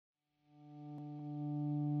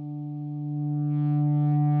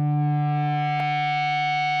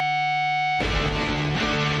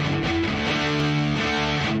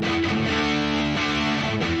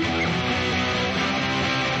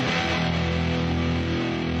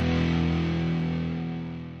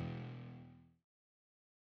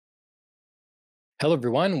Hello,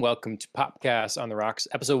 everyone. Welcome to Popcast on the Rocks,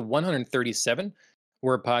 episode 137.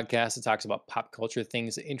 We're a podcast that talks about pop culture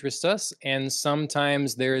things that interest us, and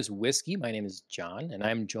sometimes there's whiskey. My name is John, and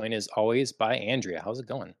I'm joined as always by Andrea. How's it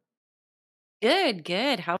going? Good,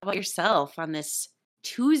 good. How about yourself on this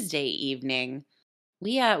Tuesday evening?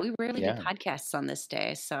 We rarely do Yeah. podcasts on this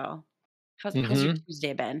day, so how's your hmm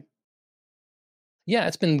Tuesday been? Yeah,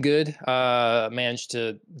 it's been good. Managed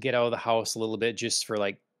to get out of the house a little bit just for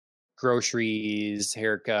like groceries,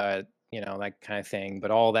 haircut, that kind of thing.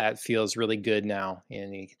 But all that feels really good now,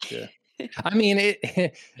 and you get to. I mean,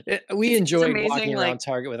 we It's enjoyed amazing, walking like around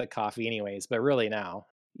Target with a coffee, anyways. But really now,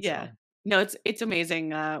 yeah. so. No, it's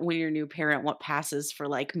amazing when you're a new parent what passes for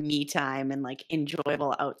like me time and like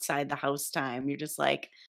enjoyable outside the house time. You're just like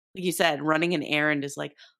you said, running an errand is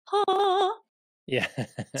like, oh, Yeah.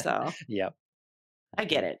 so Yep. I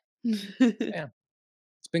get Yep. it. Yeah.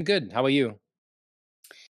 It's been good. How about you?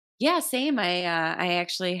 Yeah, same. I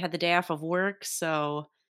actually had the day off of work, so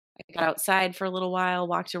I got outside for a little while,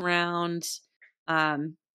 walked around,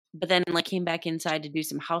 um, but then like came back inside to do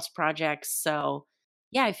some house projects. So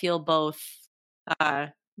yeah, I feel both uh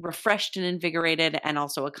refreshed and invigorated and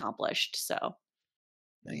also accomplished. So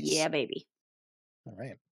Nice. yeah, baby. All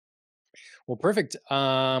right. Well, perfect.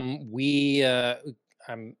 I'm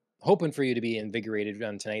hoping for you to be invigorated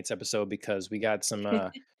on tonight's episode because we got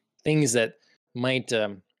some things that might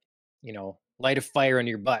light a fire under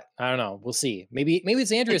your butt. I don't know. We'll see. Maybe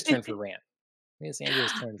it's Andrea's turn for rant. Maybe it's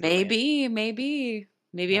Andrea's turn for rant. Maybe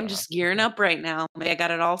I I'm don't know. just gearing up right now. Maybe I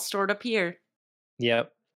got it all stored up here.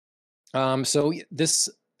 Yep. This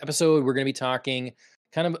episode we're going to be talking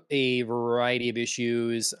kind of a variety of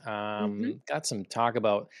issues. Hmm. Got some talk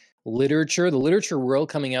about literature, the literature world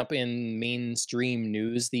coming up in mainstream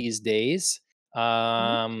news these days.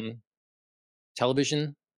 Um,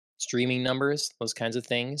 Television, streaming numbers, those kinds of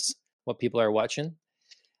things. What people are watching.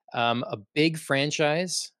 A big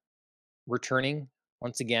franchise returning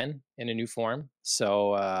once again in a new form.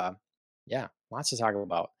 Yeah, lots to talk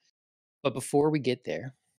about. But before we get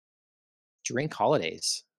there, drink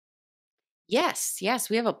holidays. Yes, yes,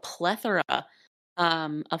 we have a plethora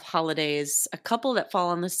of holidays, a couple that fall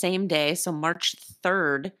on the same day. So March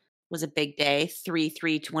 3rd was a big day,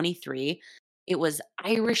 3/3/23. It was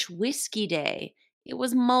Irish Whiskey Day. It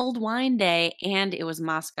was Mulled Wine Day and it was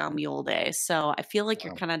Moscow Mule Day. So I feel like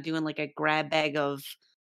you're Wow. kind of doing like a grab bag of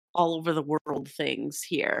all over the world things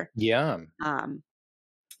here. Yeah, Um,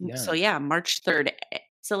 so yeah, yeah, March 3rd.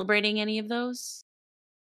 Celebrating any of those?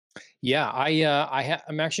 yeah.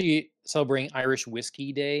 I'm actually celebrating Irish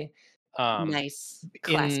Whiskey Day, um, Nice. in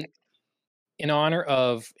Classic. honor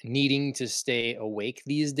of needing to stay awake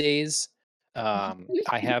these days.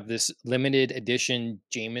 I have this limited edition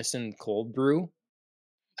Jameson cold brew.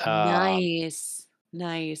 Um, Nice.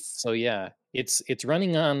 Nice. so yeah, it's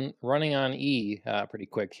running on E pretty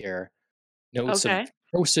quick here. Notes of Okay.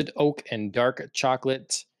 roasted oak and dark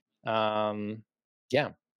chocolate. Yeah,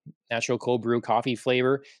 natural cold brew coffee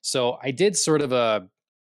flavor. So I did sort of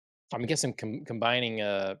I'm guessing combining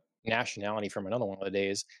a nationality from another one of the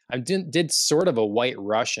days. I did sort of a White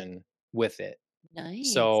Russian with it.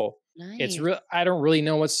 Nice. So it's Nice. real. I don't really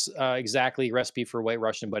know what's exactly recipe for White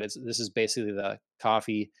Russian, but this is basically the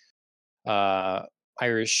coffee, uh,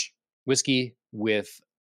 Irish whiskey with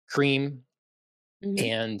cream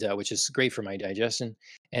Mhm. and which is great for my digestion.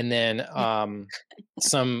 And then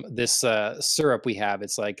some this syrup we have.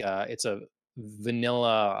 It's a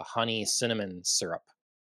vanilla honey cinnamon syrup.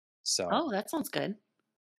 So Oh, that sounds good.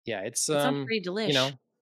 yeah, it's That sounds pretty you delish. know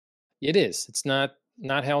it is. It's not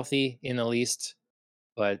healthy in the least,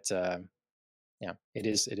 but yeah, it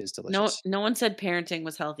is No, delicious. no one said parenting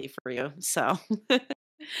was healthy for you. So, let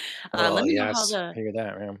Oh me know how yes, the I hear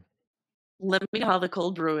that, man.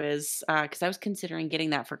 cold brew is, because I was considering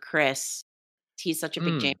getting that for Chris. He's such a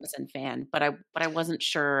big Mm. Jameson fan, but I wasn't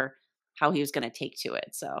sure how he was gonna take to it.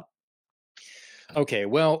 So, Okay,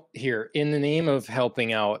 well, here in the name of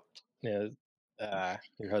helping out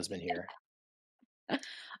your husband here,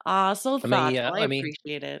 so let me uh, thoughtful. I let me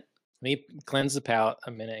appreciate it. let me cleanse the palate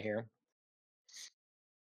a minute here.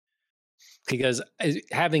 Because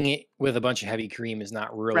having it with a bunch of heavy cream is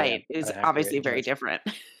not really Right, an is accurate obviously very judgment, different.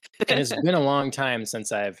 and it's been a long time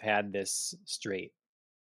since I've had this straight.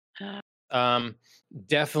 Um,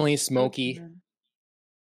 Definitely So smoky, good.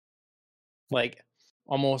 like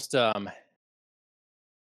almost, oh,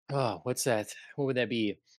 what's that? What would that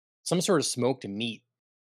be? Some sort of smoked meat,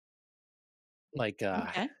 like,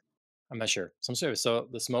 Okay. I'm not sure. Some sort of so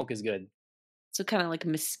the smoke is good. So kinda like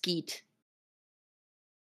mesquite.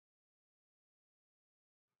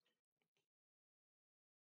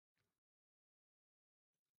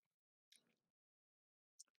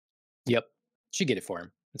 Yep. Should get it for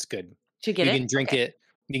him. It's good. To get You it? can drink Okay. it.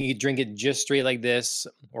 You can drink it just straight like this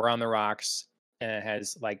or on the rocks, and it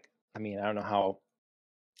has like. I mean, I don't know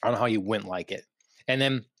how you wouldn't like it. And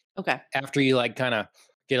then Okay. after you like kind of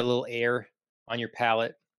get a little air on your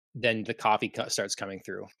palate, then the coffee starts coming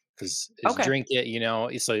through because as you Okay. drink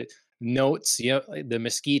it, so notes. The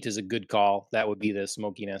mesquite is a good call. That would be the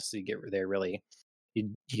smokiness you get there. Really,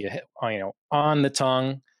 on the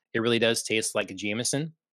tongue, it really does taste like a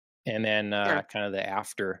Jameson, and then Sure. kind of the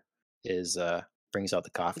after is brings out the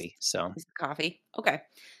Is coffee. So is the coffee? Okay.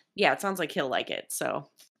 Yeah, it sounds like he'll like it. So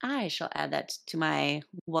I shall add that to my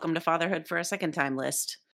welcome to fatherhood for a second time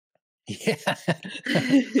list. yeah,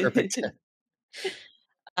 perfect.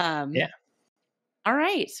 um, Yeah. all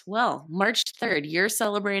right. Well, March 3rd, you're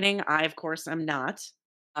celebrating. I, of course, am not.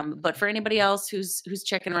 But for anybody else who's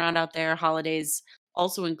checking around out there, holidays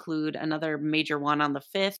also include another major one on the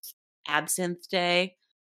 5th, Absinthe Day.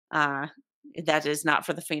 Uh, that is not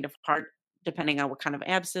for the faint of heart, depending on what kind of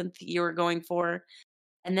absinthe you are going for.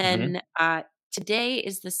 And Hmm. then today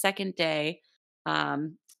is the second day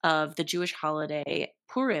of the Jewish holiday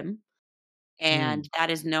Purim, and Mm, that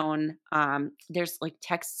is known. There's like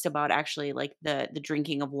texts about actually like the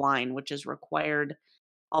drinking of wine, which is required.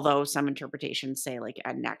 Although some interpretations say like,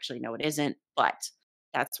 and actually no, it isn't. But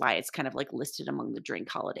that's why it's kind of like listed among the drink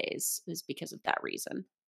holidays is because of that reason.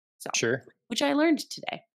 So, sure. which I learned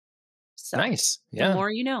today. So Nice. the Yeah.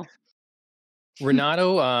 more you know.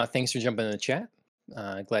 Renato, thanks for jumping in the chat.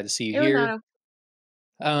 Glad to see you Hey, here.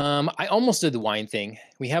 Renato. I almost did the wine thing.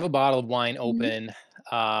 We have a bottle of wine Mhm.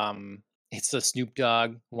 open. It's a Snoop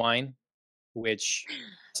Dogg wine, which I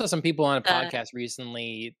saw some people on a The podcast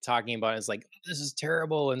recently talking about. It's like this is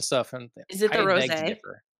terrible and stuff. And Is it the I beg to rosé?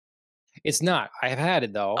 differ. It's not. I have had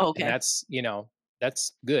it though, Oh, and okay.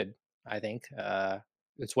 that's good. I think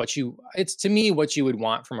it's to me what you would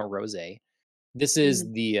want from a rosé.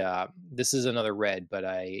 Mhm. This is another red, but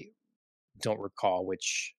I don't recall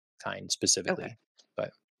which kind Okay. specifically.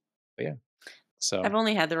 But yeah. So I've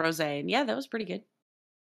only had the rosé, and yeah, that was pretty good.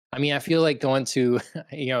 I mean, I feel like going to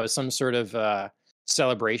some sort of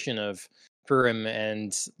celebration of Purim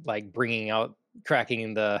and like bringing out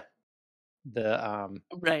cracking the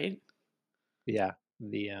Right. yeah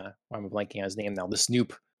why am I blanking on his name now, the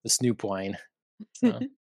Snoop wine. So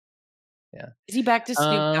yeah. Is he back to Snoop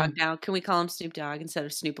Dogg Um. now? Can we call him Snoop Dogg instead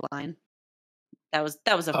of Snoop Lion? That was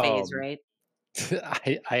a phase, Um. right?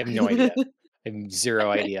 I have no idea. I have zero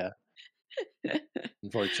idea.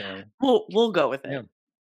 Unfortunately. We'll go with Yeah. it.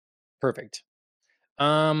 Perfect.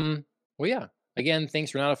 Um, well, yeah. Again,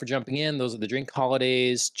 thanks Renato for jumping in. Those are the drink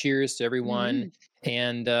holidays. Cheers to everyone. Mhm.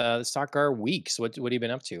 And let's talk our weeks. What have you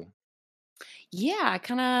been up to? Yeah,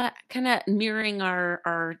 kinda mirroring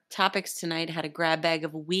our topics tonight. Had a grab bag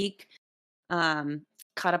of a week. Um,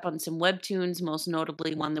 Caught up on some webtoons, most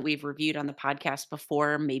notably one that we've reviewed on the podcast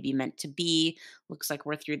before, Maybe Meant to Be. Looks like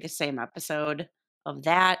we're through the same episode of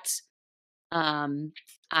that. Um,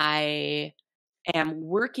 I am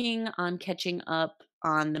working on catching up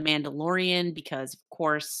on The Mandalorian because, of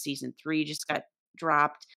course, season 3 just got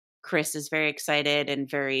dropped. Chris is very excited and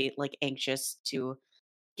very like anxious to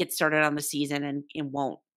get started on the season and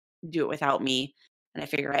won't do it without me. And I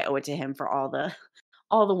figure I owe it to him for all the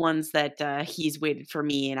ones that he's waited for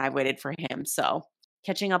me and I waited for him. So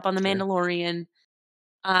catching up on The Sure. Mandalorian,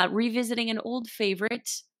 revisiting an old favorite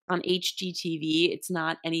on HGTV. It's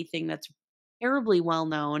not anything that's terribly well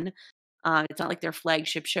known. It's not like their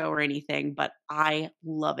flagship show or anything, but I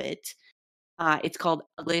love it. It's called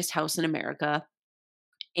Ugliest House in America.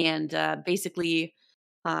 And basically,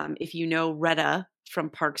 if you know Retta from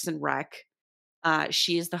Parks and Rec,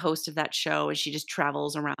 she is the host of that show and she just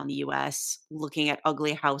travels around the US looking at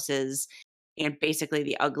ugly houses. And basically,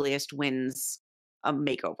 the ugliest wins a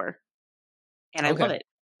makeover, and I love Okay. it.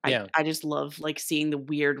 Yeah. I just love, like, seeing the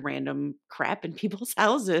weird random crap in people's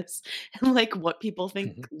houses and, like, what people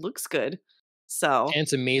think Mhm. looks good. So And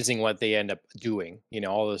it's amazing what they end up doing.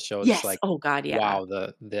 All those shows. It's yes. like, Oh god, yeah. wow,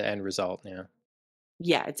 the end result. Yeah.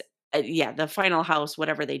 Yeah, it's yeah, the final house,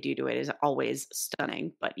 whatever they do to it is always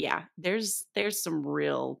stunning, but yeah, there's some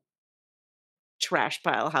real trash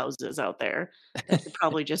pile houses out there that should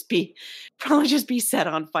probably just be probably just be set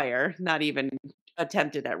on fire, not even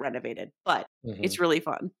attempted at renovated, but Hmm. it's really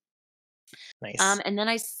fun. Nice. And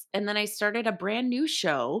then I started a brand new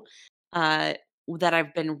show, uh, that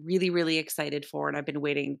I've been really, really excited for, and I've been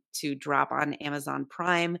waiting to drop on Amazon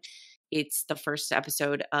Prime. It's the first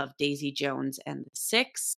episode of Daisy Jones and the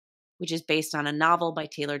Six, which is based on a novel by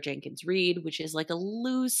Taylor Jenkins Reid, which is like a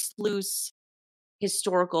loose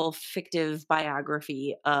historical fictive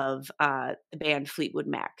biography of the band Fleetwood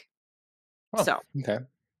Mac. Oh, So okay.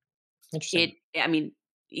 Interesting. I mean,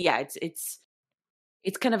 yeah,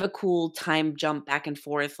 it's kind of a cool time jump back and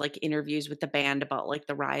forth, like interviews with the band about like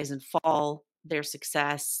the rise and fall, their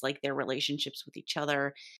success, like their relationships with each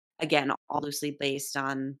other. Again, all loosely based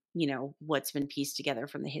on, what's been pieced together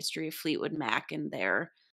from the history of Fleetwood Mac and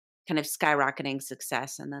their kind of skyrocketing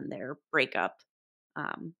success and then their breakup.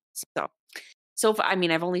 So I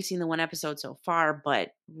mean, I've only seen the one episode so far,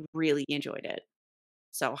 but really enjoyed it.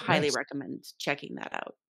 So highly Nice. recommend checking that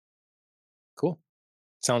out. Cool.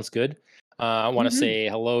 Sounds good. I want to Mhm. say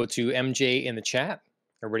hello to MJ in the chat.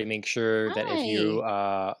 Everybody, make sure that if you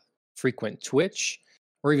Hi. frequent Twitch,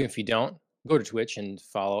 or even if you don't, go to Twitch and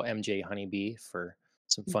follow MJ Honeybee for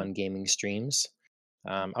some Mhm. fun gaming streams.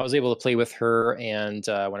 I was able to play with her and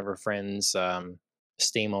one of her friends,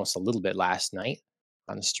 Stamos, a little bit last night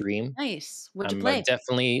on the stream. Nice. What'd you I'm play?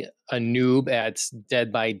 definitely a noob at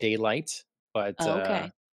Dead by Daylight, but Oh,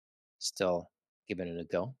 okay. still giving it a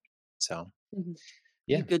go. So, Mhm.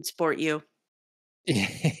 You yeah. good sport, you.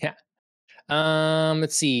 Yeah.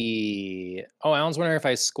 Let's see. Oh, Alan's wondering if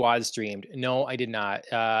I squad streamed. No, I did not.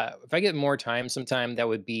 If I get more time sometime, that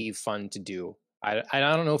would be fun to do. I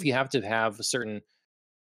don't know if you have to have a certain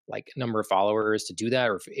like number of followers to do that,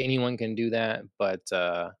 or if anyone can do that. But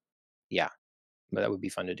yeah, but that would be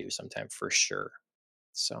fun to do sometime for sure.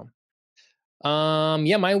 So,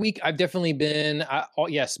 yeah, my week I've definitely been. Oh,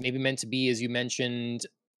 yes, maybe meant to be, as you mentioned.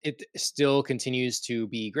 It still continues to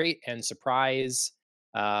be great and surprise.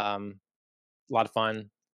 A lot of fun.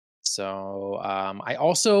 So I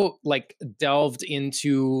also like delved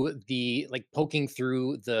into the like poking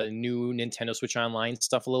through the new Nintendo Switch Online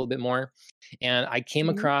stuff a little bit more, and I came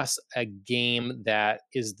Mhm. across a game that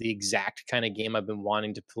is the exact kind of game I've been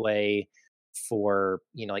wanting to play for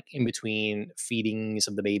like in between feedings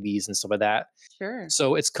of the babies and stuff like that. Sure.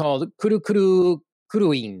 So it's called Kuru Kuru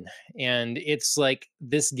Kuruin, and it's like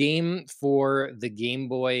this game for the Game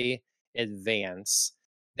Boy Advance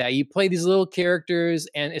that you play these little characters,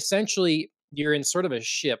 and essentially you're in sort of a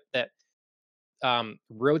ship that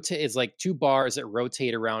rotate is like two bars that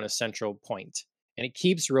rotate around a central point, and it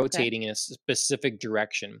keeps Okay. rotating in a specific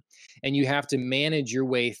direction, and you have to manage your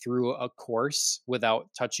way through a course without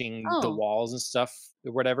touching the Oh, walls and stuff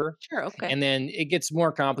or whatever. sure, okay. And then it gets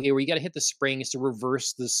more complicated where you got to hit the springs to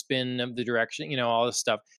reverse the spin of the direction, all this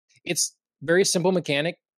stuff. It's very simple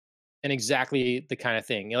mechanic and exactly the kind of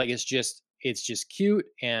thing. Like it's just cute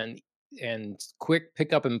and quick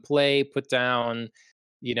pick up and play, put down,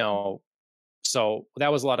 you Mhm. know, so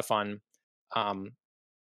that was a lot of fun. Um,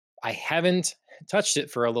 I haven't touched it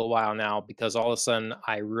for a little while now because all of a sudden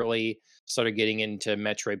I really started getting into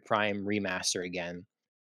Metroid Prime Remaster again.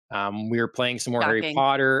 We were playing some more Harry Shocking.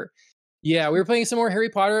 Potter. Yeah, we were playing some more Harry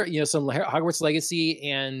Potter, some Hogwarts Legacy,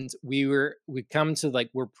 and we come to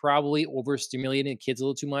like we're probably overstimulating the kids a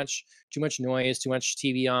little too much noise, too much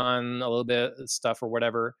TV on, a little bit of stuff or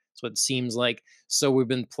whatever. That's what it seems like. So we've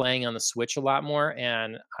been playing on the Switch a lot more,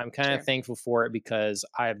 and I'm kind of Sure. thankful for it because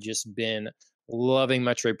I've just been loving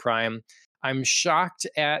Metroid Prime. I'm shocked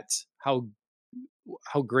at how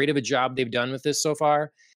great of a job they've done with this so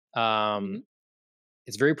far. Um, Mhm.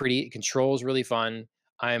 it's very pretty. It controls really fun.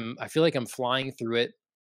 I feel like I'm flying through it.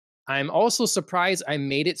 I'm also surprised I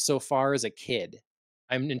made it so far as a kid.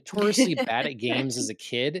 I'm notoriously bad at games as a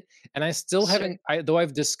kid, and I still Sure, haven't. Though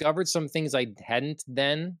I've discovered some things I hadn't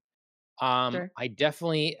then. sure. I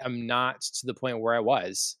definitely am not to the point where I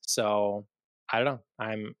was. So I don't know.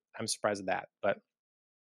 I'm surprised at that. But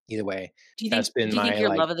either way, that's been Do you think my your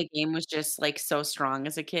like love of the game was just, like, so strong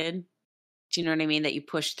as a kid? Do you know what I mean? That you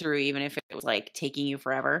pushed through even if it was, like, taking you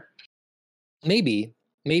forever? maybe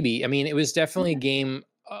maybe. I mean, it was definitely a Okay. game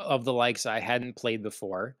of the likes I hadn't played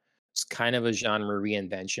before. It's kind of a genre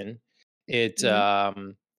reinvention. It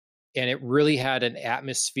Mhm. and it really had an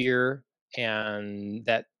atmosphere and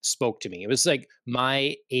that spoke to me. It was like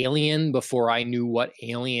my Alien before I knew what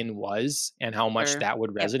Alien was and how much Sure. that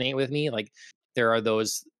would Yep. resonate with me. Like there are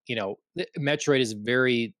those, Metroid is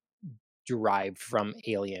very derived from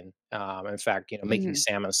Alien. In fact, making Mhm.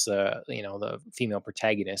 Samus, the female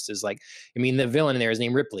protagonist is like, I mean, the villain in there is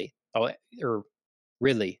named Ripley. Oh, or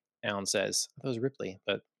Ridley. Alan says I thought it was Ripley,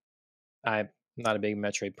 but I'm not a big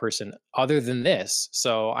Metroid person other than this.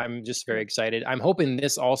 So I'm just very Sure. excited. I'm hoping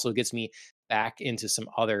this also gets me back into some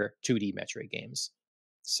other 2D Metroid games.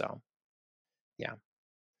 So yeah.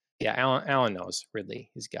 Yeah, Alan knows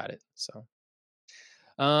Ridley. He's got it. So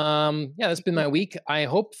yeah, that's been my week. I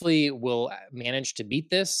hopefully will manage to beat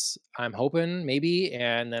this. I'm hoping maybe,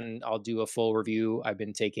 and then I'll do a full review. I've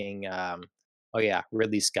been taking oh yeah,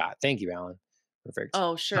 Ridley Scott. Thank you, Alan. Perfect.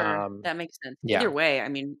 Oh, sure. Um That makes sense. Either yeah, way, I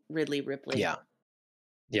mean, Ridley, Ripley. yeah,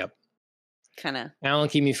 yep. kind of, Alan,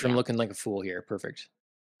 keep me from yeah. looking like a fool here. Perfect.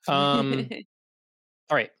 Um,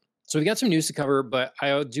 all right. So we got some news to cover, but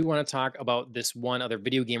I do want to talk about this one other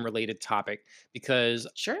video game related topic because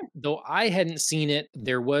Sure. though I hadn't seen it,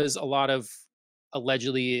 there was a lot of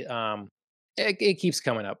allegedly it keeps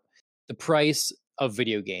coming up. The price of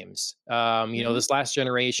video games. Hmm. This last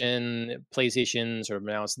generation, PlayStation sort of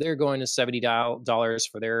announced they're going to $70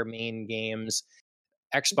 for their main games.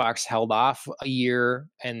 Xbox held off a year,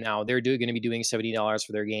 and now they're going to be doing $70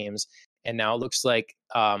 for their games. And now it looks like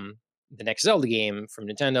the next Zelda game from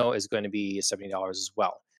Nintendo is going to be $70 as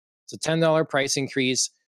well. It's a $10 price increase.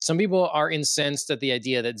 Some people are incensed at the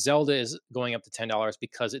idea that Zelda is going up to $10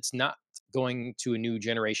 because it's not going to a new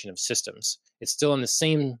generation of systems. It's still in the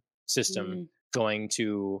same system Mm, going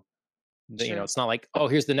to sure. it's not like, oh,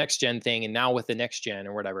 here's the next gen thing, and now with the next gen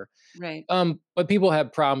or whatever. Right. But people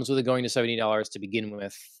have problems with it going to $70 to begin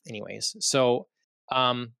with, anyways. So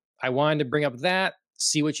I wanted to bring up that,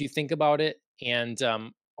 see what you think about it, and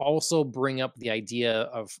also bring up the idea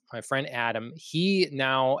of my friend Adam. He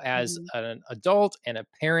now, as Hmm. an adult and a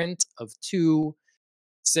parent of two,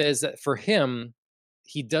 says that for him,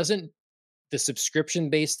 he doesn't the subscription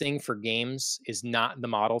based thing for games is not the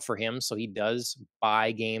model for him. So he does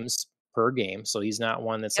buy games per game. So he's not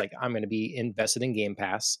one that's Yep. like, I'm going to be invested in Game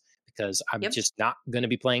Pass because I'm Yep. just not going to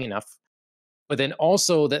be playing enough. But then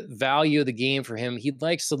also that value of the game for him, he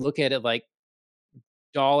likes to look at it like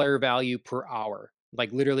dollar value per hour.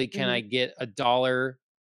 Like literally, can I Hmm. get $1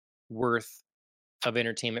 worth of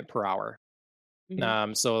entertainment per hour?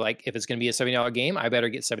 Hmm. So like if it's going to be a $70 game, I better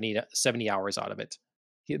get 70 hours out of it,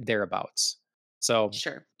 thereabouts. So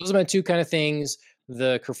Sure. those are my two kind of things.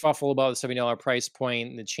 The kerfuffle about the $70 price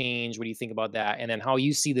point, the change. What do you think about that? And then how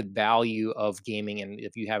you see the value of gaming, and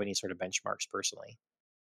if you have any sort of benchmarks personally.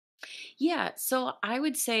 Yeah. So I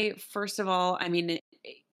would say, first of all, I mean,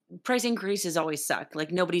 price increases always suck.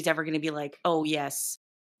 Like nobody's ever going to be like, oh, yes,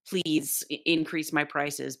 please increase my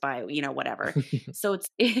prices by, whatever. So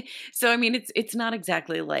so I mean, it's not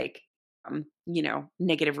exactly like,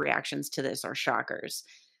 negative reactions to this are shockers.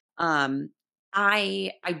 Um,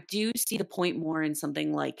 I do see the point more in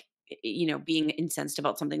something like, being incensed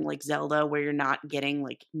about something like Zelda, where you're not getting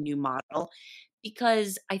like new model,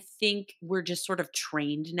 because I think we're just sort of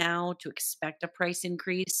trained now to expect a price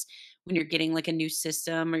increase when you're getting like a new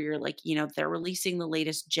system, or you're like, they're releasing the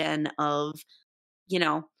latest gen of, you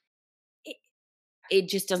know, it, it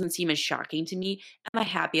just doesn't seem as shocking to me. Am I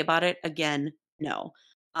happy about it? Again, no.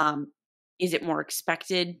 Um, is it more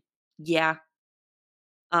expected? Yeah.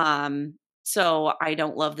 So I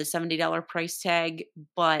don't love the $70 price tag,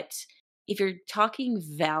 but if you're talking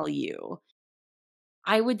value,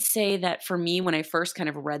 I would say that for me, when I first kind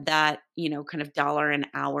of read that, kind of dollar an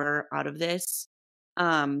hour out of this,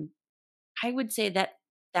 um, I would say that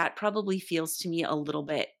that probably feels to me a little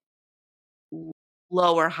bit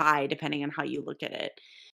low or high, depending on how you look at it.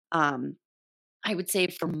 Um, I would say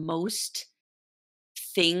for most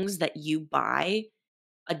things that you buy,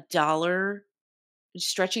 a dollar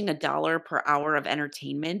stretching a dollar per hour of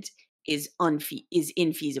entertainment is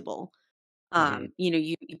infeasible. Hmm.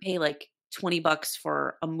 You pay like $20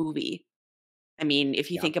 for a movie. I mean, if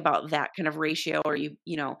you Yeah. think about that kind of ratio, or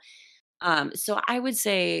so I would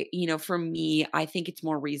say, for me, I think it's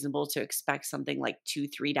more reasonable to expect something like $2,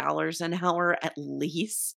 $3 an hour at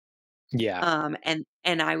least. Yeah.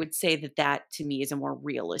 And I would say that that to me is a more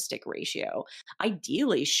realistic ratio.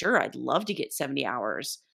 Ideally, sure, I'd love to get 70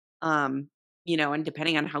 hours. Um, and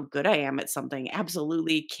depending on how good I am at something,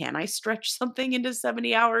 absolutely, can I stretch something into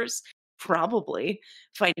 70 hours? Probably.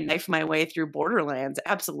 If I knife my way through Borderlands,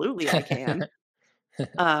 absolutely I can.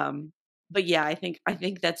 Um, but yeah, I think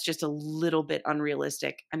that's just a little bit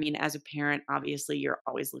unrealistic. I mean, as a parent, obviously you're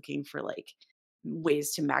always looking for like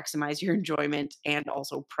ways to maximize your enjoyment, and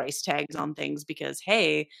also price tags on things, because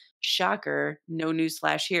hey, shocker, no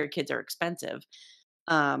newsflash here, kids are expensive.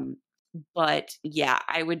 Um, but yeah,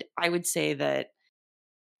 I would say that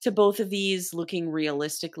to both of these, looking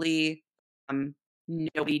realistically, um,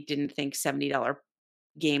 nobody didn't think $70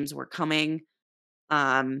 games were coming.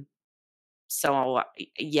 Um, so,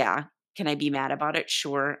 yeah, can I be mad about it?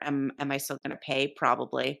 Sure. Am I still gonna pay?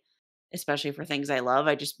 Probably, especially for things I love.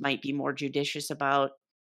 I just might be more judicious about,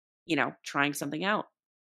 trying something out.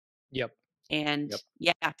 Yep. And Yep.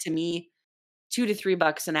 yeah, to me, 2 to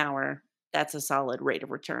 $3 an hour, that's a solid rate of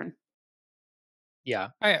return. Yeah.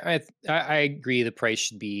 I agree. The price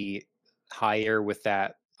should be higher with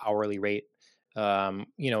that hourly rate.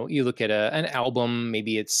 You look at an album,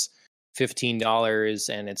 maybe it's $15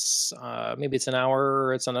 and it's maybe it's an hour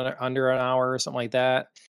or it's under an hour or something like that.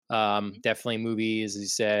 Mhm. Definitely movies, as you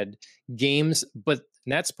said, games. But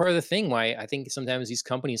that's part of the thing why I think sometimes these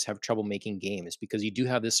companies have trouble making games, because you do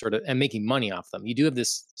have this sort of, and making money off them. You do have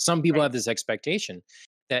this, some people Right. have this expectation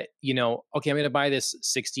that, okay, I'm going to buy this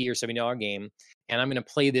 60 or $70 game and I'm going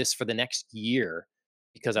to play this for the next year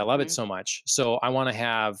because I love it Mhm. so much. So I want to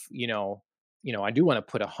have, I do want to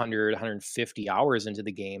put 100, 150 hours into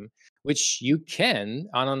the game, which you can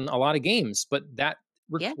on a lot of games, but that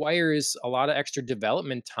Yeah. requires a lot of extra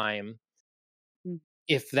development time. Mm.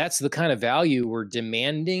 If that's the kind of value we're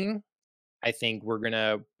demanding, I think we're going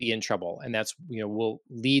to be in trouble. And that's, will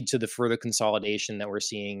lead to the further consolidation that we're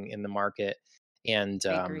seeing in the market. And,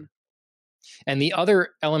 I agree. and the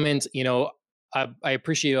other element, I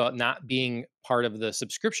appreciate about not being part of the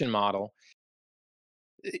subscription model.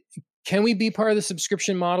 Can we be part of the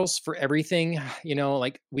subscription models for everything?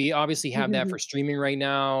 Like we obviously have that for streaming right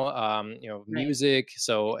now, Right. music.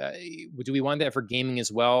 So do we want that for gaming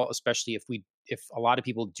as well? Especially if a lot of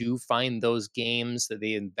people do find those games that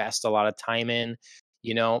they invest a lot of time in,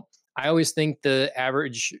 you know, I always think the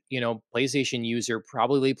average, PlayStation user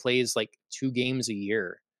probably plays like 2 games a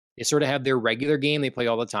year. They sort of have their regular game they play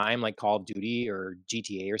all the time, like Call of Duty or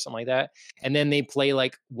GTA or something like that. And then they play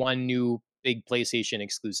like one new big PlayStation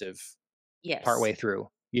exclusive Yes. partway through.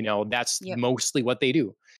 That's Yep. mostly what they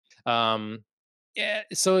do. Um, yeah.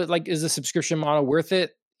 So, like, is the subscription model worth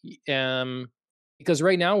it? Because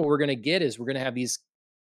right now, what we're going to get is we're going to have these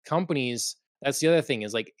companies. That's the other thing,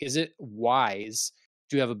 is like, is it wise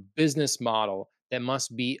to have a business model that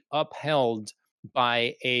must be upheld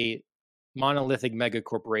by a monolithic mega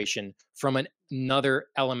corporation from another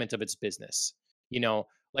element of its business?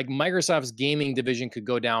 Like Microsoft's gaming division could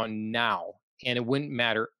go down now and it wouldn't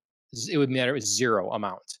matter. It would matter zero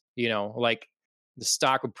amount, like the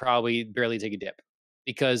stock would probably barely take a dip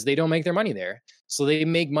because they don't make their money there. So they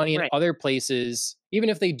make money in Right. other places, even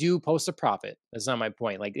if they do post a profit. That's not my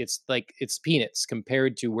point. It's peanuts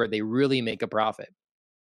compared to where they really make a profit.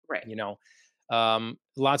 Right.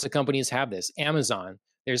 Lots of companies have this. Amazon,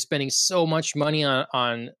 they're spending so much money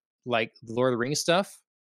on like the Lord of the Rings stuff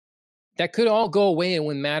that could all go away and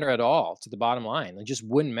wouldn't matter at all to the bottom line. It just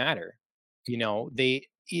wouldn't matter.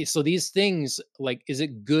 So these things, like, is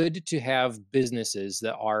it good to have businesses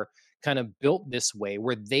that are kind of built this way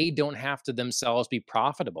where they don't have to themselves be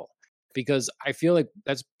profitable? Because I feel like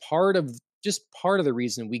that's part of the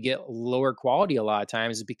reason we get lower quality a lot of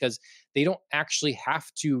times, is because they don't actually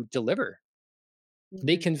have to deliver.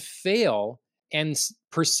 They Mhm. can fail and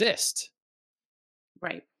persist.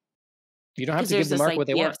 Right. You don't have Because to give there's the this market what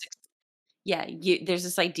they idea of want. yeah, there's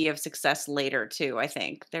this idea of success later too, I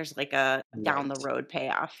think. There's like a down the Right. road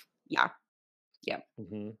payoff. Yeah. Yep.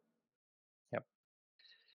 Hmm. Yep.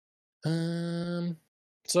 Um.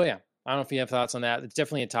 So yeah, I don't know if you have thoughts on that. It's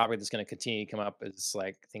definitely a topic that's going to continue to come up. It's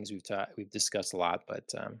like things we've discussed a lot, but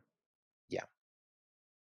yeah,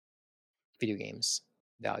 video games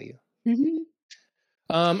value. Mhm.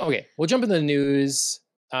 Okay, we'll jump into the news.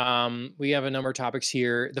 We have a number of topics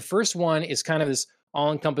here. The first one is kind of this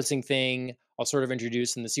all-encompassing thing. I'll sort of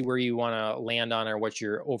introduce and to see where you want to land on, or what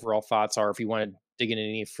your overall thoughts are, if you want to dig into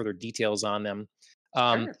any further details on them.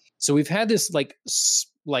 Um, Sure. so we've had this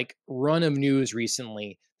like run of news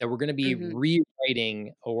recently that we're going to be Mhm.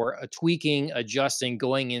 rewriting or tweaking, adjusting,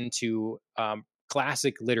 going into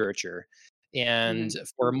classic literature and Mhm.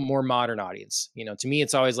 for a more modern audience. To me,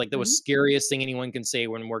 it's always like the Mhm. scariest thing anyone can say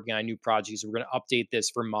when working on new projects. We're going to update this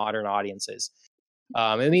for modern audiences.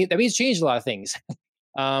 That means change a lot of things.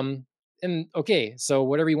 um, and okay, so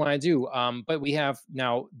whatever you want to do. But we have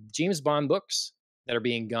now James Bond books that are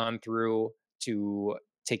being gone through to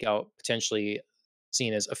take out potentially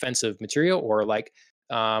seen as offensive material, or like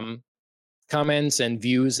um, comments and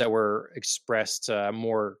views that were expressed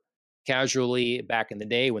more casually back in the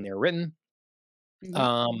day when they were written. Mhm.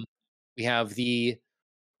 um, we have the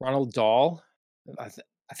Ronald Dahl. I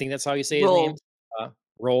think that's how you say his name. Rolled, Uh,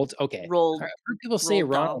 Rolled. Okay. I've rolled, heard people say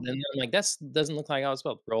rolled Ronald, doll. and I'm like, that's doesn't look like how it's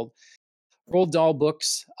spelled. Rolled Dahl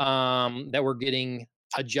books that were getting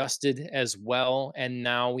adjusted as well. And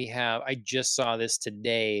now we have. I just saw this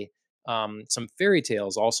today. Some fairy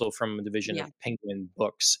tales also from a division Yeah. of Penguin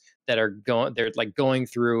Books that are going. They're like going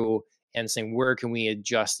through and saying, where can we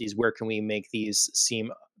adjust these? Where can we make these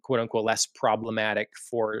seem quote unquote less problematic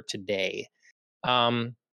for today?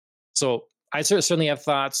 Um, so I certainly have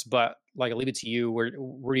thoughts, but like I'll leave it to you. Where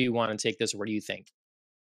do you want to take this, or what do you think?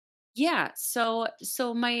 Yeah, so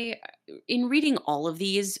my in reading all of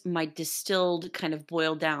these, my distilled kind of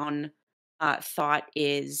boiled down thought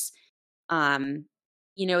is um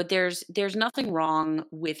there's nothing wrong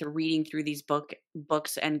with reading through these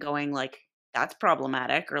books and going like that's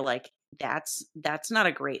problematic, or like that's not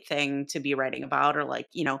a great thing to be writing about, or like,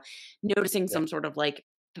 noticing Yeah. some sort of like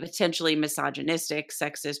potentially misogynistic,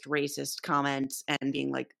 sexist, racist comments and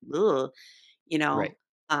being like, ugh, you Right. know,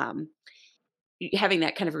 um, having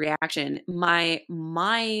that kind of reaction.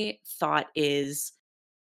 My thought is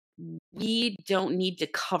we don't need to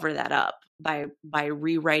cover that up by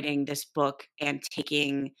rewriting this book and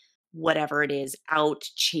taking whatever it is out,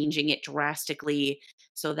 changing it drastically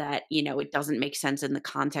so that, it doesn't make sense in the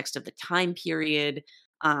context of the time period.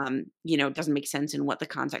 It doesn't make sense in what the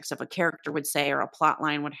context of a character would say or a plot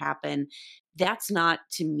line would happen. That's not,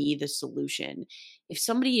 to me, the solution. If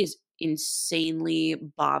somebody is insanely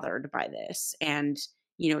bothered by this and,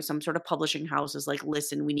 some sort of publishing house is like,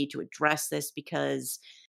 listen, we need to address this because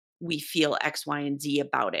we feel X, Y, and Z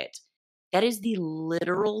about it. That is the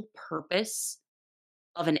literal purpose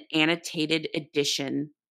of an annotated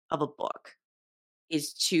edition of a book,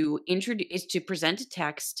 is to present a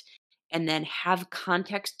text and then have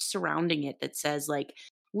context surrounding it that says like,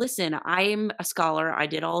 listen, I'm a scholar, I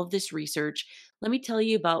did all of this research. Let me tell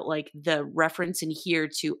you about like the reference in here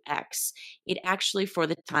to X. It actually for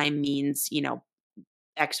the time means,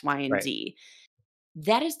 X, Y, and Right. Z.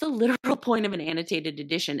 That is the literal point of an annotated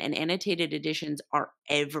edition, and annotated editions are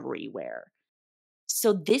everywhere.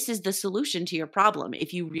 So this is the solution to your problem.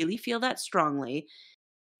 If you really feel that strongly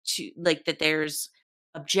to like that there's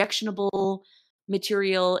objectionable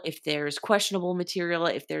material, if there's questionable material,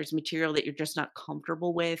 if there's material that you're just not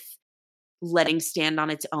comfortable with letting stand on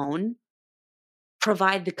its own,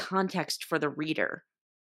 provide the context for the reader.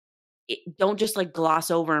 Don't just like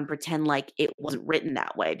gloss over and pretend like it wasn't written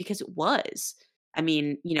that way because it was. I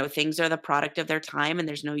mean, things are the product of their time and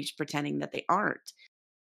there's no use pretending that they aren't.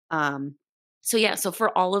 Um so yeah, so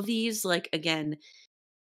for all of these, like again,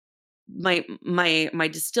 my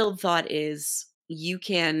distilled thought is you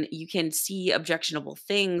can see objectionable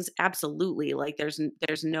things absolutely. Like there's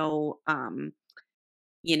no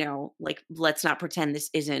like let's not pretend this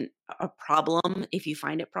isn't a problem if you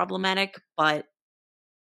find it problematic, but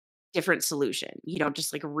different solution. You don't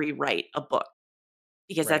just like rewrite a book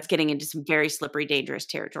because Right. that's getting into some very slippery, dangerous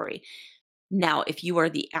territory. Now, if you are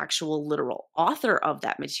the actual literal author of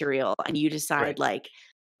that material and you decide, Right. like,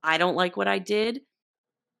 I don't like what I did,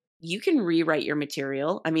 you can rewrite your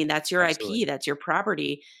material. I mean, that's your Absolutely. IP, that's your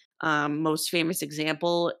property. Most famous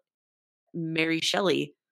example, Mary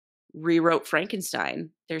Shelley rewrote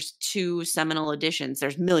Frankenstein. There's two seminal editions.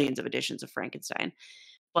 There's millions of editions of Frankenstein,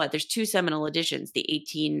 but there's two seminal editions, the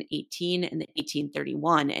 1818 and the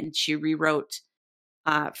 1831. And she rewrote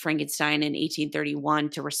Frankenstein in 1831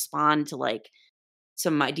 to respond to like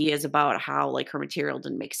some ideas about how like her material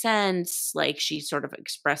didn't make sense. Like she sort of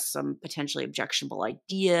expressed some potentially objectionable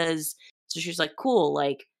ideas. So she's like, cool,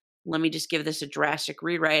 like, let me just give this a drastic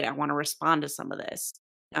rewrite. I want to respond to some of this.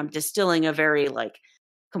 I'm distilling a very like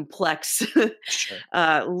complex Sure.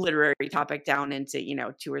 literary topic down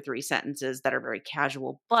into, two or three sentences that are very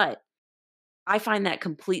casual. But I find that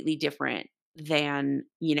completely different than,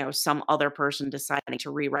 some other person deciding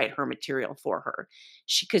to rewrite her material for her.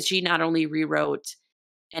 Because she not only rewrote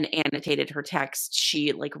and annotated her text,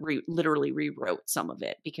 she like literally rewrote some of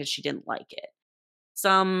it because she didn't like it.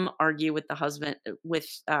 Some argue with the husband with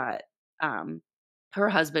um her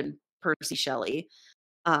husband Percy Shelley.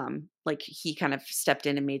 Like he kind of stepped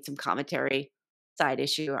in and made some commentary. Side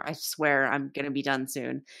issue. I swear I'm gonna be done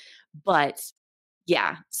soon. But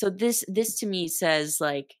yeah, so this to me says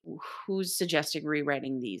like who's suggesting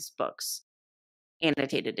rewriting these books?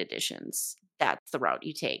 Annotated editions. That's the route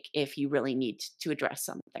you take if you really need to address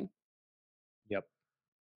something. Yep.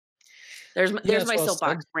 Yeah, There's that's my well said.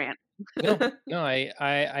 soapbox rant. No, no,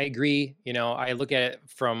 I agree. I look at it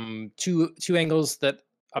from two angles that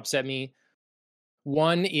upset me.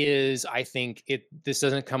 One is I think this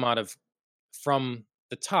doesn't come out of from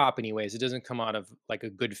the top anyways. It doesn't come out of like a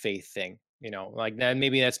good faith thing. Like that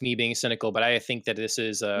maybe that's me being cynical, but I think that this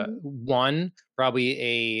is Mhm, one probably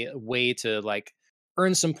a way to like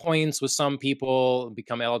earn some points with some people,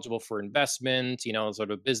 become eligible for investment,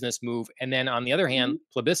 sort of business move. And then on the other mhm, hand,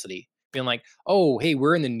 publicity, being like, oh, hey,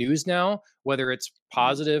 we're in the news now, whether it's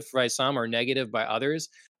mhm, positive by some or negative by others.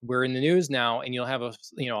 We're in the news now, and you'll have a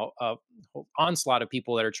whole onslaught of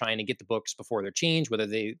people that are trying to get the books before they're changed, whether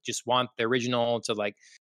they just want the original to like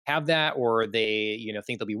have that or they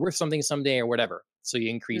think they'll be worth something someday or whatever, so you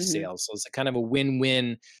increase mhm, sales, so it's a kind of a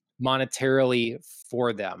win-win monetarily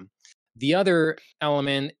for them. The other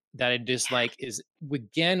element that I dislike is,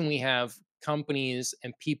 again, we have companies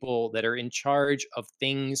and people that are in charge of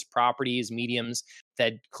things, properties, mediums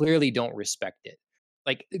that clearly don't respect it.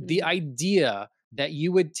 Like the mhm, idea that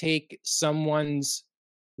you would take someone's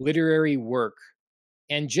literary work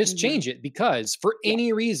and just Mhm. change it because for Yeah.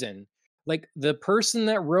 any reason, like the person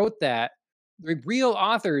that wrote that, the real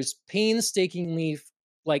authors painstakingly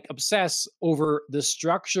like obsess over the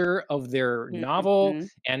structure of their novel Mhm.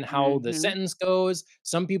 and how the Mhm. sentence goes.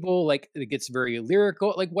 Some people like it gets very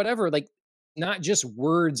lyrical, like whatever, like not just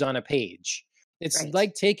words on a page. It's Right.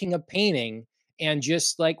 like taking a painting and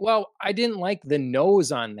just like, well, I didn't like the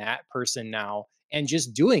nose on that person now, and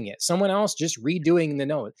just doing it. Someone else just redoing the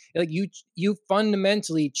nose. Like you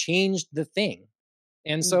fundamentally changed the thing.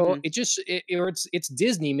 And so Mhm. it just or it's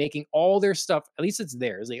Disney making all their stuff, at least it's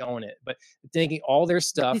theirs, they own it, but taking all their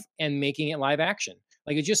stuff and making it live action.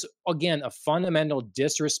 Like it's just again a fundamental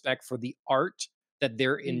disrespect for the art that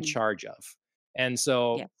they're in Mhm. charge of. And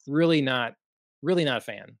so Yes. really not a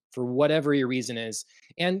fan for whatever your reason is.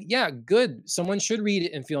 And yeah, good. Someone should read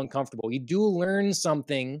it and feel uncomfortable. You do learn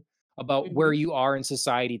something about where Mhm. you are in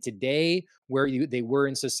society today, where they were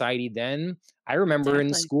in society then. I remember in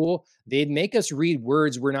Exactly. school, they'd make us read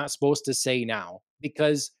words we're not supposed to say now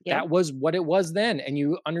because Yep. that was what it was then. And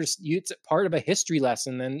you understand it's part of a history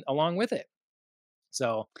lesson then along with it.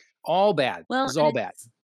 So all bad. Well, This is and all bad. it's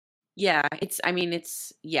yeah, it's I mean,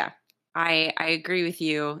 it's yeah. I agree with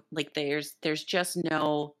you. Like there's just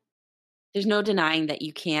there's no denying that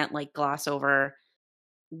you can't like gloss over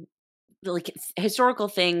like historical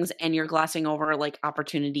things, and you're glossing over like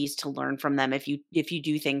opportunities to learn from them if you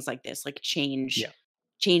do things like this, like Yeah.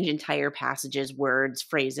 change entire passages, words,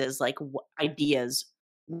 phrases, like ideas,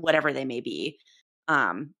 whatever they may be,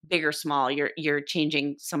 big or small, you're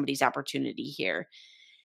changing somebody's opportunity here.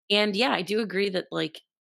 And yeah, I do agree that like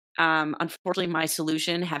unfortunately my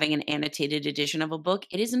solution, having an annotated edition of a book,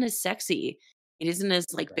 it isn't as sexy. It isn't as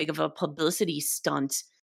like Right. big of a publicity stunt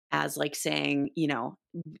as like saying,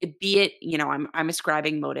 be it, I'm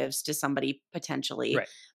ascribing motives to somebody potentially. Right.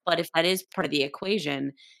 But if that is part of the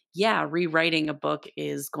equation, yeah, rewriting a book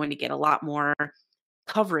is going to get a lot more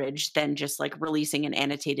coverage than just like releasing an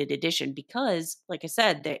annotated edition because like I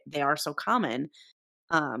said, they are so common.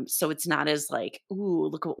 So it's not as like, ooh,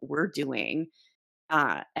 look what we're doing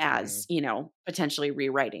Mhm. as, potentially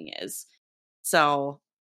rewriting is. So,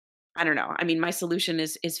 I don't know. I mean, my solution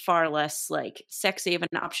is far less like sexy of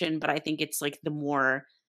an option, but I think it's like the more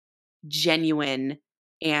genuine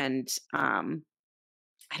and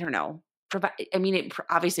I don't know. Provide I mean, it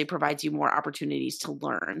obviously provides you more opportunities to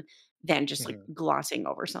learn than just like Mhm. glossing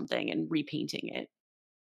over something and repainting it.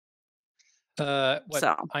 What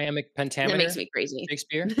So, iambic that makes pentameter, me crazy.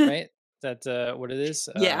 Shakespeare, right? That what it is?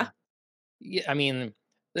 Yeah. Yeah, I mean,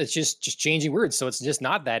 it's just changing words, so it's just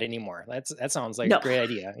not that anymore. That sounds like a No. great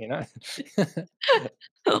idea, you know?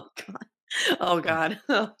 Oh god. Oh god.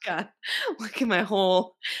 Oh god. Look at my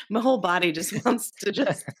whole body just wants to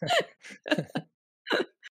just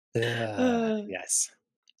Yes.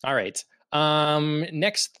 All right.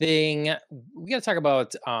 Next thing, we gotta talk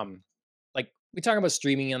about, like, we talk about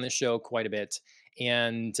streaming on the show quite a bit,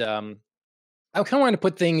 and, I kind of want to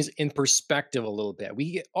put things in perspective a little bit.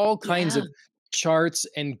 We get all kinds yeah. of charts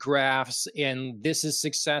and graphs, and this is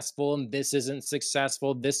successful and this isn't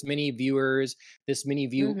successful. This many viewers, this many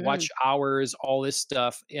view Mhm. watch hours, all this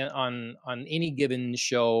stuff on any given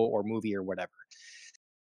show or movie or whatever.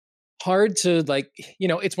 Hard to like,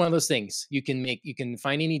 it's one of those things. You can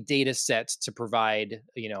find any data sets to provide,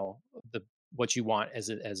 the what you want as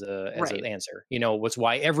an Right. answer. What's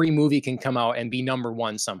why every movie can come out and be number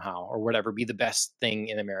one somehow or whatever, be the best thing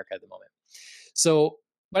in America at the moment. So,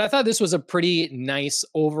 but I thought this was a pretty nice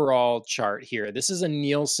overall chart here. This is a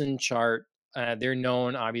Nielsen chart. They're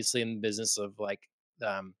known obviously in the business of like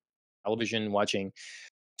um, television watching.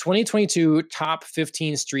 2022 top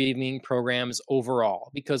 15 streaming programs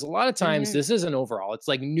overall, because a lot of times Mhm. this isn't overall, it's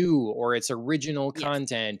like new or it's original Yes.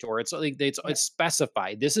 content or it's like Yep. it's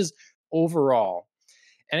specified. This is overall.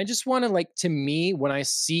 And I just want to like, to me, when I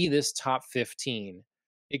see this top 15,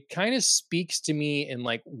 it kind of speaks to me in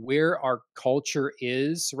like where our culture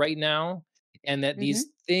is right now, and that these Mhm.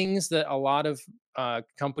 things that a lot of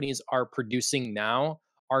companies are producing now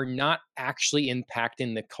are not actually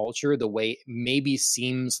impacting the culture the way it maybe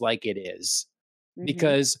seems like it is. Mhm.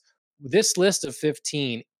 Because this list of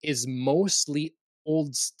 15 is mostly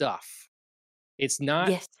old stuff. It's not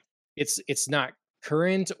Yes. it's not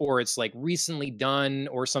current, or it's like recently done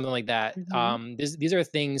or something like that. Mhm. These are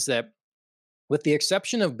things that, with the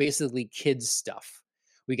exception of basically kids stuff,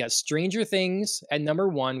 we got Stranger Things at number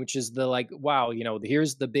one, which is the like, wow,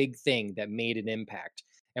 here's the big thing that made an impact.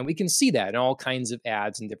 And we can see that in all kinds of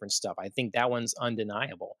ads and different stuff. I think that one's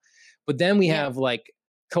undeniable. But then we Yeah. have like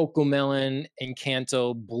Coco Melon,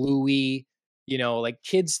 Encanto, Bluey, like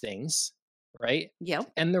kids things, right?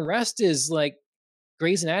 Yep. And the rest is like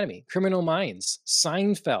Grey's Anatomy, Criminal Minds,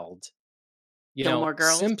 Seinfeld, Gilmore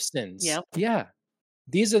Girls. Simpsons. Yep. Yeah.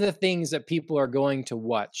 These are the things that people are going to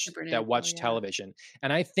watch that Supernatural, watch yeah. television.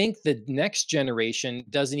 And I think the next generation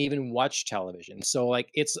doesn't even watch television. So like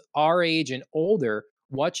it's our age and older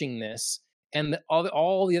watching this, and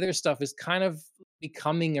all the other stuff is kind of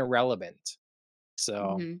becoming irrelevant.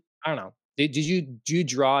 So Mhm. I don't know. Did you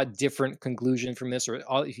draw a different conclusion from this, or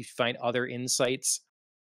if you find other insights?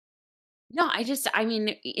 No, I mean,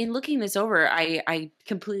 in looking this over, I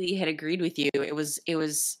completely had agreed with you. It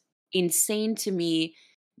was insane to me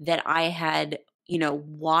that I had,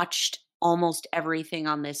 watched almost everything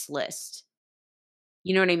on this list.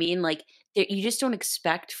 You know what I mean? Like you just don't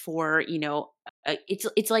expect for,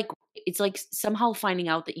 it's like somehow finding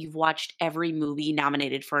out that you've watched every movie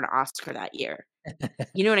nominated for an Oscar that year.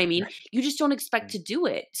 You know what I mean? Right. You just don't expect to do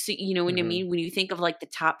it. So, you know what I Hmm. mean? When you think of like the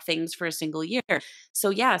top things for a single year. So,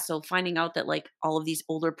 yeah, so finding out that like all of these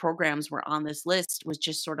older programs were on this list was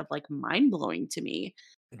just sort of like mind blowing to me.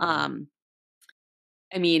 Hmm. Um,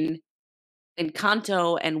 I mean,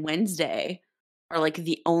 Encanto and Wednesday are like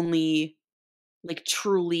the only like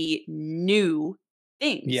truly new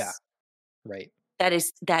Yeah. things. Right. That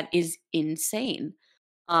is insane.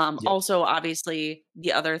 Yep. Also, obviously,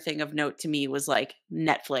 the other thing of note to me was like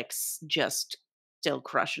Netflix just still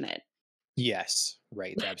crushing it. Yes,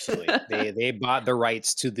 right, absolutely. They bought the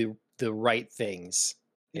rights to the right things.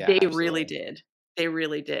 Yeah, They really absolutely. did. They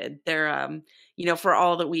really did. They're, for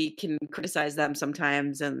all that we can criticize them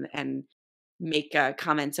sometimes and make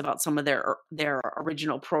comments about some of their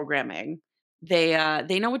original programming, they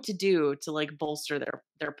know what to do to like bolster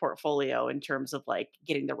their portfolio in terms of like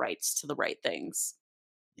getting the rights to the right things.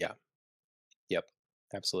 Yeah, yep,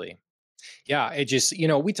 absolutely. Yeah, it just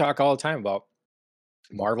we talk all the time about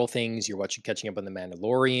Marvel things. You're watching catching up on The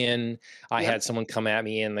Mandalorian. I Yep. had someone come at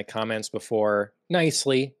me in the comments before,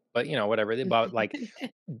 nicely, but whatever, about like,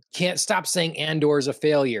 can't stop saying Andor's a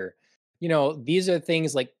failure. These are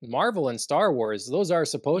things like Marvel and Star Wars. Those are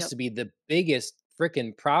supposed Yep. to be the biggest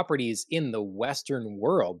freaking properties in the Western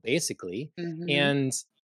world, basically. Mhm. And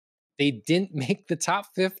they didn't make the top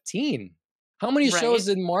 15. How many shows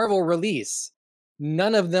Right. did Marvel release?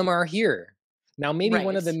 None of them are here. Now, maybe one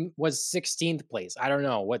Right. of them was 16th place. I don't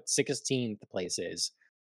know what 16th place is,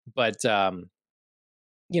 but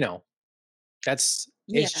you know, it's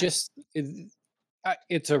Yeah. just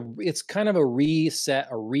it's kind of a reset,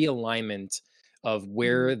 a realignment of Mhm.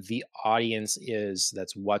 where the audience is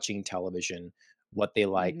that's watching television, what they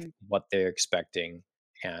like, Mhm. what they're expecting,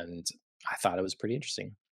 and I thought it was pretty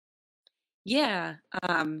interesting. Yeah,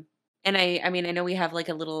 and I mean, I know we have like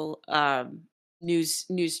a little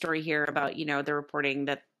news story here about the reporting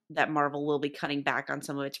that Marvel will be cutting back on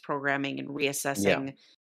some of its programming and Yeah, reassessing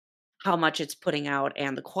how much it's putting out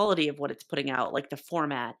and the quality of what it's putting out, like the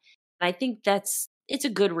format. And I think it's a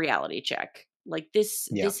good reality check. Like this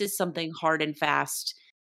yeah, this is something hard and fast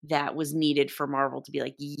that was needed for Marvel to be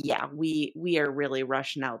like, yeah, we are really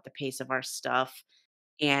rushing out the pace of our stuff,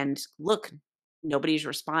 and look, nobody's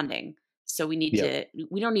responding. So yep,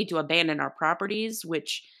 we don't need to abandon our properties,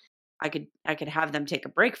 which I could have them take a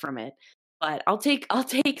break from it, but I'll take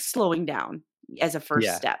slowing down as a first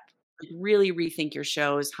yeah, step. Like really rethink your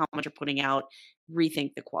shows, how much you're putting out,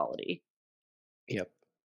 rethink the quality. yep,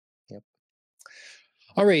 yep.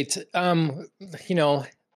 All right, you know,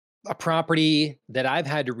 a property that I've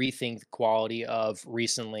had to rethink the quality of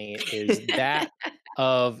recently is that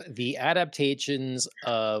of the adaptations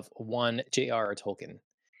of one J.R.R. Tolkien.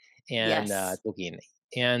 And Yes. Tolkien.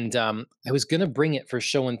 And I was gonna bring it for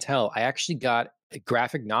show and tell. I actually got a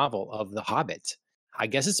graphic novel of The Hobbit. I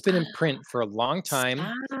guess it's been in print for a long time.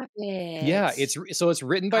 Stop Yeah, it. so it's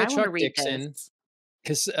written by I wanna Chuck read Dixon this.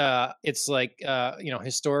 because it's like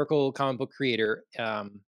historical comic book creator.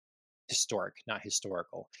 Historic, not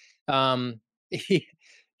historical. He,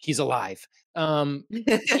 he's alive.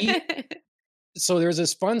 He So there's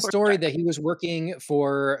this fun Poor story Chuck. that he was working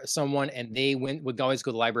for someone, and they would always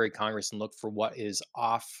go to the Library of Congress and look for what is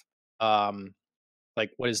off, um,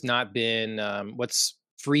 like what has not been, what's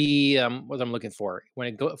free, what I'm looking for when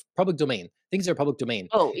it go public domain, things that are public domain.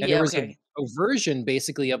 Oh, And there yeah, was okay. a version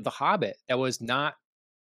basically of The Hobbit that was not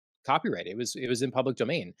copyrighted. It was in public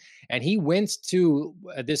domain, and he went to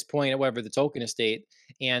at this point, whatever the Tolkien estate,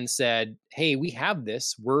 and said, "Hey, we have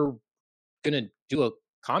this. We're gonna do a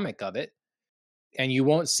comic of it, and you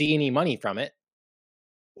won't see any money from it.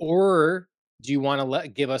 Or do you want to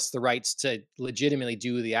give us the rights to legitimately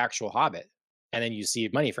do the actual Hobbit, and then you see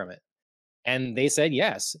money from it?" And they said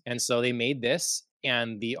yes. And so they made this,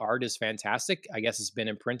 and the art is fantastic. I guess it's been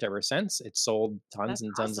in print ever since. It sold tons That's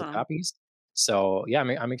and tons of awesome. copies. So yeah,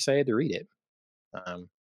 I'm excited to read it. Um,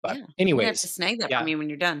 but Yeah. You're gonna have to anyways, snag that for yeah, me when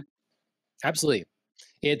you're done. absolutely.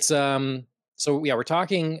 It's so yeah, we're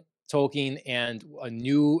talking Tolkien and a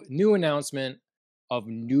new announcement of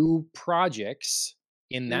new projects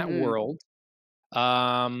in that Mhm. world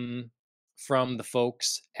um from the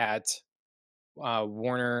folks at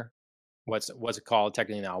Warner. What's it called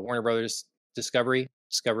technically now? Warner Brothers Discovery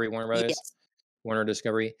Warner Brothers Yes. Warner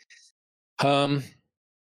Discovery. Um,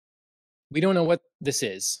 we don't know what this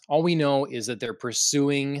is. All we know is that they're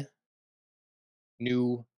pursuing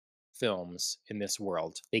new films in this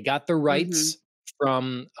world. They got the Mhm. rights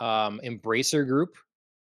from Embracer Group.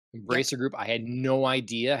 Yep. Embracer Group, I had no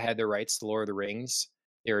idea had the rights to Lord of the Rings.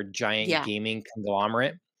 They're a giant Yeah. gaming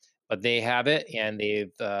conglomerate, but they have it, and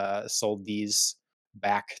they've sold these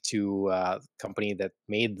back to the company that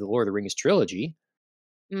made the Lord of the Rings trilogy.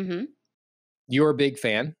 Mhm. You're a big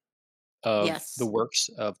fan of the Yes. works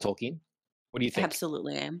of Tolkien. What do you think?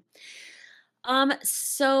 Absolutely I am.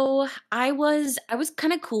 So I was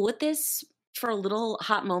kind of cool with this for a little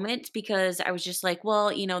hot moment because I was just like, well,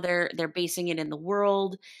 they're basing it in the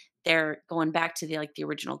world. They're going back to the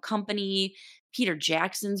original company. Peter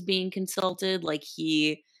Jackson's being consulted.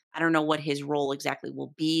 I don't know what his role exactly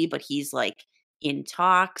will be, but he's like in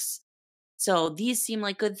talks. So these seem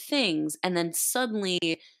like good things. And then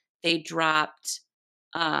suddenly they dropped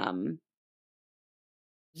um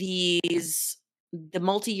these the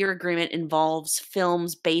multi-year agreement involves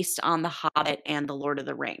films based on The Hobbit and The Lord of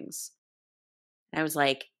the Rings. And I was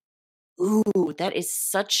like, "Ooh, that is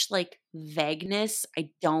such vagueness. I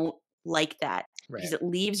don't like that because Right, it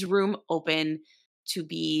leaves room open to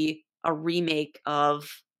be a remake of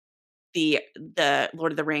the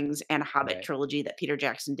Lord of the Rings and Hobbit right, trilogy that Peter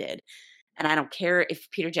Jackson did. And I don't care if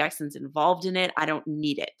Peter Jackson's involved in it. I don't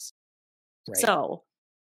need it." right. So,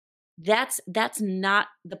 that's not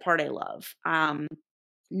the part I love.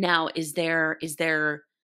 Now is there,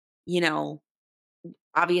 you know,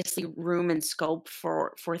 obviously room and scope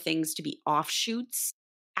for things to be offshoots?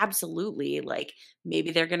 Absolutely. Like maybe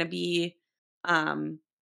they're gonna be um,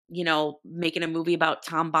 making a movie about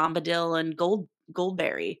Tom Bombadil and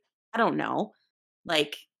Goldberry. I don't know.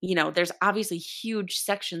 There's obviously huge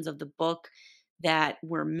sections of the book that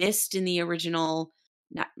were missed in the original,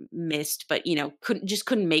 not missed, but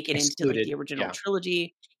couldn't make it into Excluded. the original Yeah.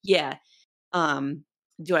 trilogy. Yeah. Um,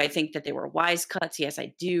 do I think that they were wise cuts? Yes,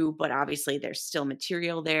 I do, but obviously there's still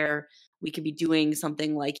material there. We could be doing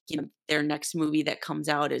something like, their next movie that comes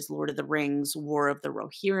out is Lord of the Rings, War of the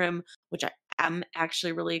Rohirrim, which I am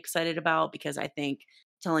actually really excited about because I think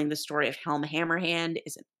telling the story of Helm Hammerhand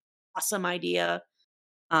is an awesome idea.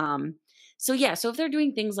 Um, so yeah, so if they're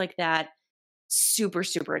doing things like that, super,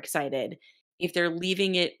 super excited. If they're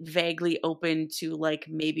leaving it vaguely open to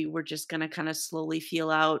maybe we're just gonna kind of slowly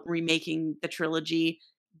feel out remaking the trilogy,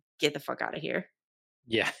 get the fuck out of here.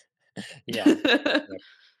 Yeah. Yeah. Yep.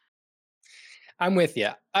 I'm with you.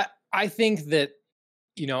 I think that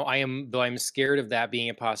though I'm scared of that being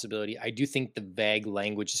a possibility. I do think the vague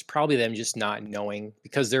language is probably them just not knowing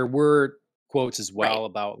because there were quotes as Right. well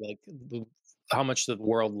about how much of the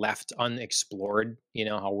world left unexplored.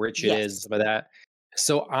 How rich it is, Yes. but that.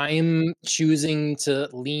 So I'm choosing to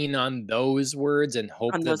lean on those words and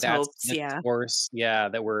hope On that those hopes, that's the yeah. course, yeah,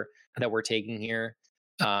 that we're taking here.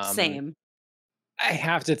 Um, Same. I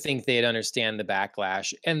have to think they'd understand the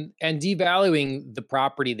backlash and devaluing the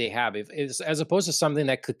property they have if is as opposed to something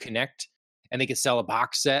that could connect and they could sell a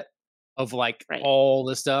box set of Right. all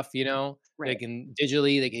the stuff, they Right. can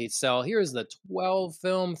digitally, they can sell here's the 12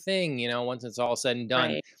 film thing, once it's all said and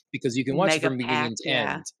done, Right. because you can watch it Mega from pack, beginning to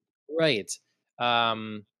yeah. end. Right.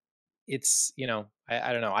 Um, it's,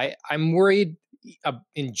 I don't know. I'm worried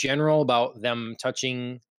in general about them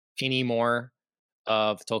touching any more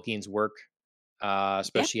of Tolkien's work, Yeah.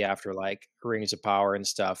 especially after Rings of Power and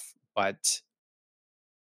stuff. But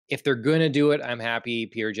if they're gonna do it, I'm happy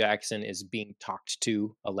Peter Jackson is being talked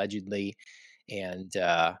to allegedly, and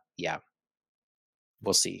yeah,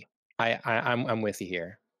 we'll see. I'm with you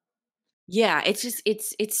here. Yeah, it's just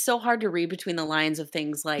it's so hard to read between the lines of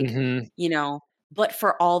things Hmm. you know, but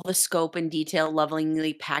for all the scope and detail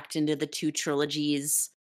lovingly packed into the 2 trilogies.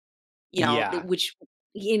 Yeah. Which,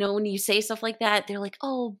 when you say stuff like that, they're like,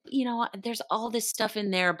 "Oh, there's all this stuff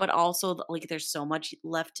in there, but also, there's so much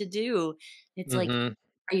left to do." It's like, Hmm.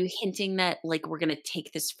 are you hinting that, we're gonna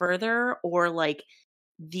take this further or,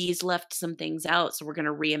 these left some things out, so we're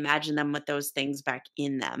gonna reimagine them with those things back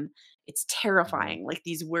in them? It's Hmm. terrifying.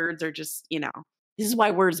 These words are just, this is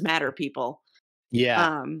why words matter, people. Yeah.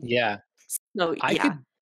 Um, Yeah. so I yeah. could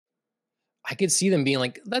I could see them being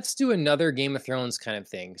like, let's do another Game of Thrones kind of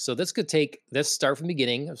thing. So this could take, let's start from the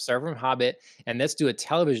beginning, start from Hobbit, and let's do a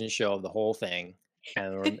television show of the whole thing.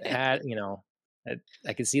 And add, I,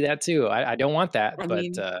 I could see that too. I don't want that, I but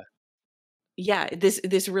mean, yeah,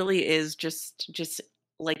 this really is just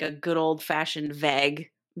like a good old fashioned vague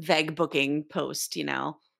booking post,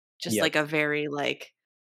 just yep, like a very like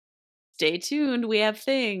stay tuned, we have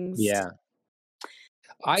things. yeah.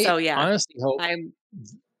 I So yeah, honestly hope, I'm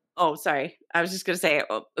oh sorry, I was just gonna say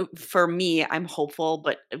for me, I'm hopeful,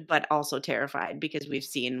 but also terrified because we've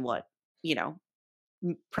seen what you know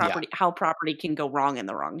yeah, property how property can go wrong in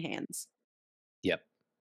the wrong hands. yep.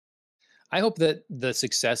 I hope that the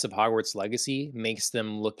success of Hogwarts Legacy makes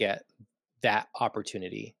them look at that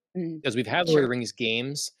opportunity Mm, because we've had Lord of the sure. Rings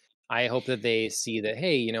games. I hope that they see that,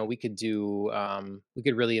 hey, we could do, we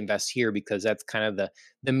could really invest here because that's kind of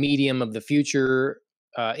the medium of the future,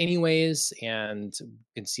 anyways, and you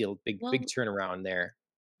can see a big Well, turnaround there.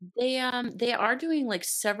 they are doing like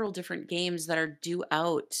several different games that are due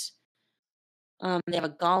out. They have a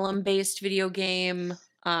Gollum based video game,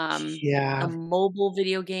 a Yeah. mobile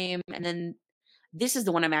video game, and then this is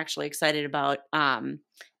the one I'm actually excited about.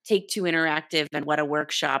 Take Two Interactive and What a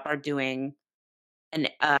Workshop are doing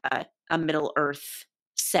a Middle Earth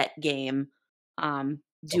set game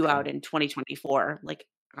due Okay. out in 2024. Like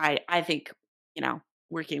I think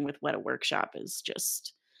working with What a Workshop is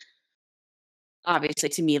just obviously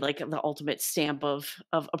to me like the ultimate stamp of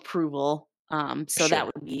approval. So Sure. that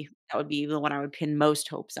would be the one I would pin most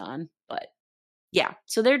hopes on. But yeah,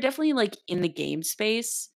 so they're definitely like in the game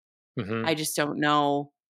space. Hmm. I just don't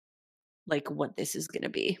know like what this is going to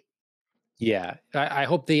be. Yeah, I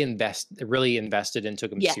hope they really invested and took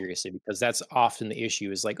them Yeah, seriously because that's often the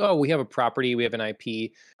issue is like, oh, we have a property, we have an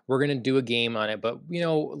IP, we're going to do a game on it, but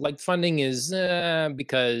like funding is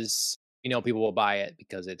because people will buy it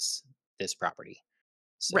because it's this property.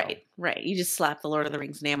 So, right, right. You just slap the Lord of the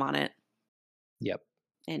Rings name on it, yep,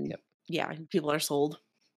 and yep. yeah, people are sold.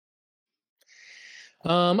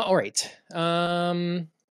 All right.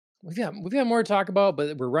 We've got more to talk about,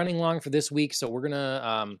 but we're running long for this week, so we're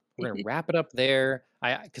gonna wrap it up there.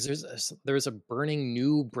 I because there's a burning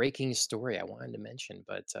new breaking story I wanted to mention,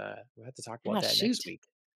 but we'll have to talk about Ah, that next shoot. week.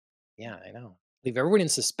 Yeah, I know. Leave everyone in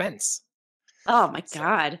suspense. Oh my So,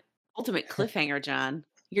 god. Ultimate cliffhanger, John.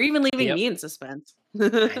 You're even leaving yep, me in suspense. I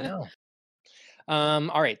know.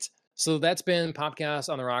 All right. So that's been Popcast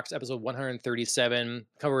on the Rocks, episode 137.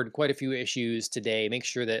 Covered quite a few issues today. Make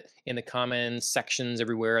sure that in the comments sections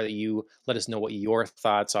everywhere that you let us know what your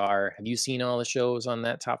thoughts are. Have you seen all the shows on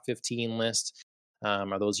that top 15 list?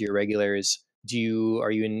 Are those your regulars? Are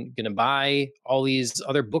you going to buy all these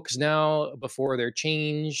other books now before they're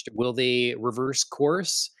changed? Will they reverse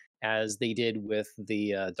course as they did with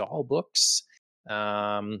the doll books?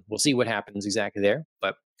 We'll see what happens exactly there,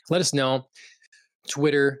 but let us know.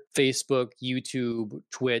 Twitter, Facebook, YouTube,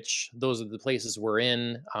 Twitch. Those are the places we're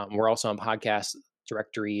in. We're also on podcast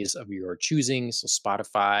directories of your choosing. So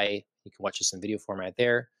Spotify, you can watch us in video format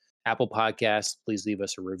there. Apple Podcasts, please leave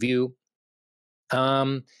us a review.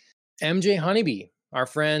 Um, MJ Honeybee, our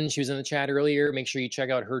friend, she was in the chat earlier. Make sure you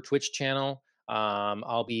check out her Twitch channel.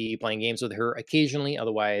 I'll be playing games with her occasionally.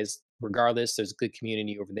 Otherwise, regardless, there's a good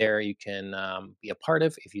community over there you can be a part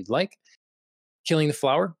of if you'd like. Killing the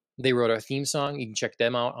Flower. They wrote our theme song. You can check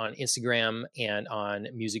them out on Instagram and on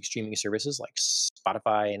music streaming services like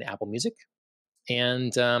Spotify and Apple Music.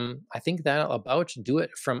 And I think that'll about do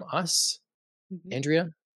it from us. Mhm. Andrea,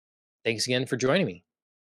 thanks again for joining me.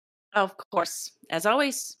 Of course. As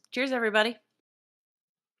always, cheers, everybody.